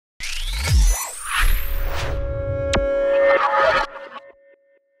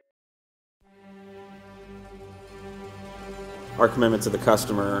our commitment to the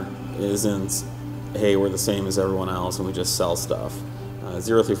customer isn't, hey, we're the same as everyone else and we just sell stuff.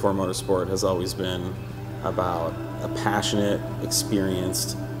 034 Motorsport has always been about a passionate,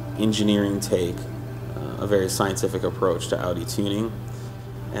 experienced engineering take, a very scientific approach to Audi tuning,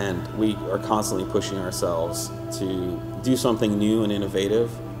 and we are constantly pushing ourselves to do something new and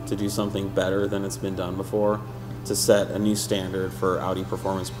innovative, to do something better than it's been done before, to set a new standard for Audi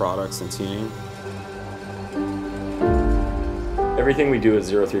performance products and tuning. Everything we do at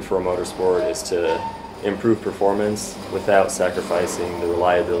 034 Motorsport is to improve performance without sacrificing the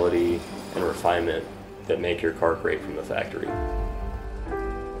reliability and refinement that make your car great from the factory.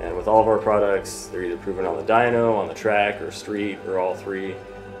 And with all of our products, they're either proven on the dyno, on the track, or street, or all three,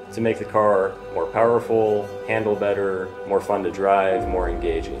 to make the car more powerful, handle better, more fun to drive, more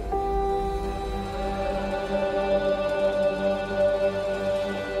engaging.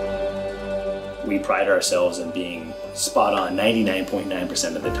 We pride ourselves in being spot on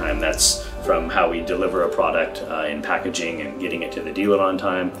 99.9% of the time. That's from how we deliver a product in packaging and getting it to the dealer on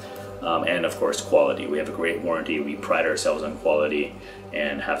time, and of course quality. We have a great warranty. We pride ourselves on quality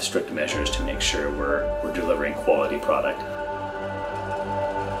and have strict measures to make sure we're delivering quality product.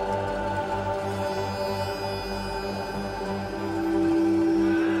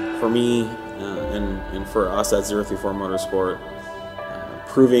 For me and for us at 034 Motorsport,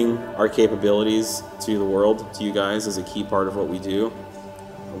 proving our capabilities to the world, to you guys, is a key part of what we do.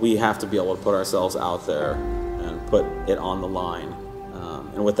 We have to be able to put ourselves out there and put it on the line.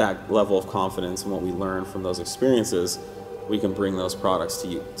 And with that level of confidence and what we learn from those experiences, we can bring those products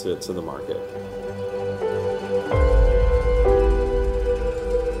to the market.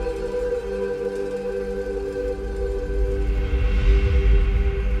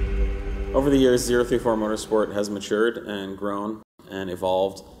 Over the years, 034 Motorsport has matured and grown and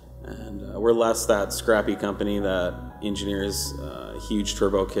evolved, and we're less that scrappy company that engineers huge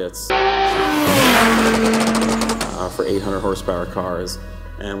turbo kits for 800 horsepower cars,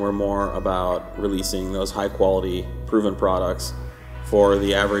 and we're more about releasing those high quality, proven products for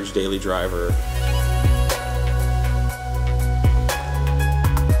the average daily driver.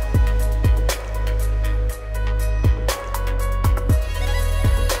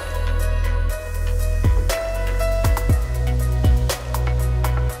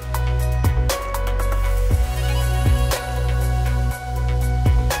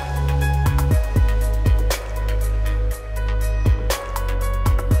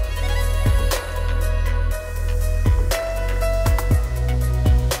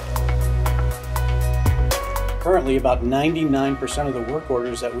 Currently, about 99% of the work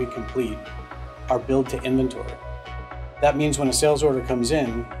orders that we complete are billed to inventory. That means when a sales order comes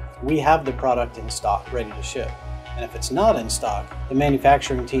in, we have the product in stock, ready to ship. And if it's not in stock, the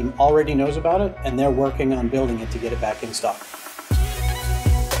manufacturing team already knows about it, and they're working on building it to get it back in stock.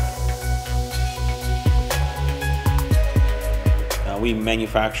 We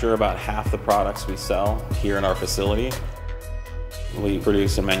manufacture about half the products we sell here in our facility. We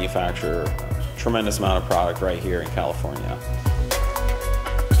produce and manufacture a tremendous amount of product right here in California.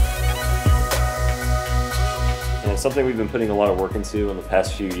 And something we've been putting a lot of work into in the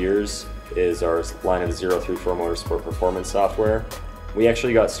past few years is our line of 034 Motorsport performance software. We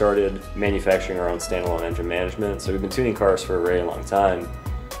actually got started manufacturing our own standalone engine management, so we've been tuning cars for a very long time.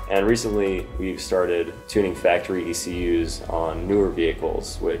 And recently, we've started tuning factory ECUs on newer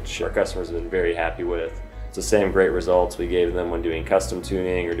vehicles, which our customers have been very happy with. It's the same great results we gave them when doing custom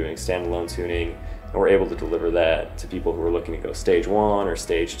tuning or doing standalone tuning, and we're able to deliver that to people who are looking to go stage 1 or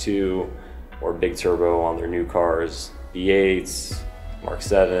stage 2 or big turbo on their new cars, V8s, Mark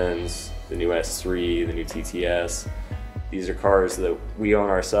 7s, the new S3, the new TTS. These are cars that we own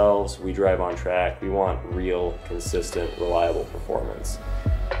ourselves, we drive on track, we want real, consistent, reliable performance.